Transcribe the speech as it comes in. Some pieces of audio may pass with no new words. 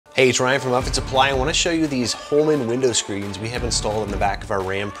Hey, it's Ryan from Upfit Supply. I want to show you these Holman window screens we have installed in the back of our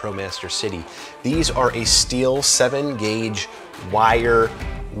RAM ProMaster City. These are a steel 7-gauge wire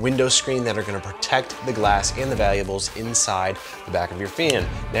window screen that are going to protect the glass and the valuables inside the back of your fan.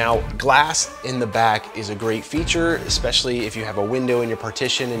 Now, glass in the back is a great feature, especially if you have a window in your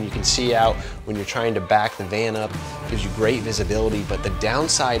partition and you can see out when you're trying to back the van up. It gives you great visibility, but the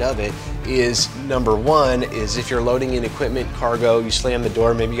downside of it is, number one, is if you're loading in equipment, cargo, you slam the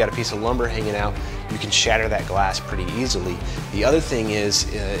door, maybe you got a piece of lumber hanging out, you can shatter that glass pretty easily. The other thing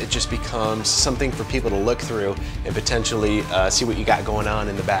is it just becomes something for people to look through and potentially see what you got going on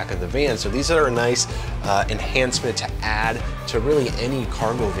in the back of the van. So these are a nice enhancement to add to really any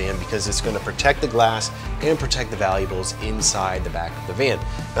cargo van because it's going to protect the glass and protect the valuables inside the back of the van.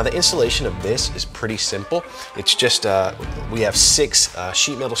 Now the installation of this is pretty simple. It's just we have 6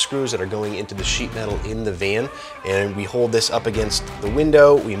 sheet metal screws that are going into the sheet metal in the van, and we hold this up against the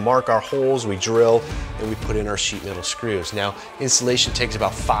window, we mark our holes, we drill, and we put in our sheet metal screws. Now, installation takes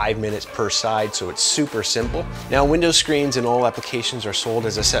about 5 minutes per side, so it's super simple. Now, window screens in all applications are sold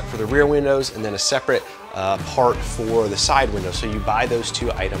as a set for the rear windows and then a separate part for the side window. So you buy those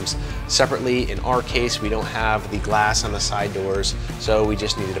 2 items separately. In our case, we don't have the glass on the side doors, so we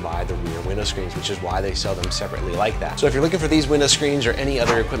just needed to buy the rear window screens, which is why they sell them separately like that. So if you're looking for these window screens or any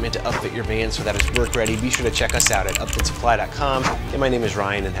other equipment to upfit your van so that it's work ready, be sure to check us out at upfitsupply.com. And my name is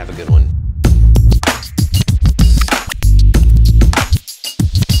Ryan, and have a good one.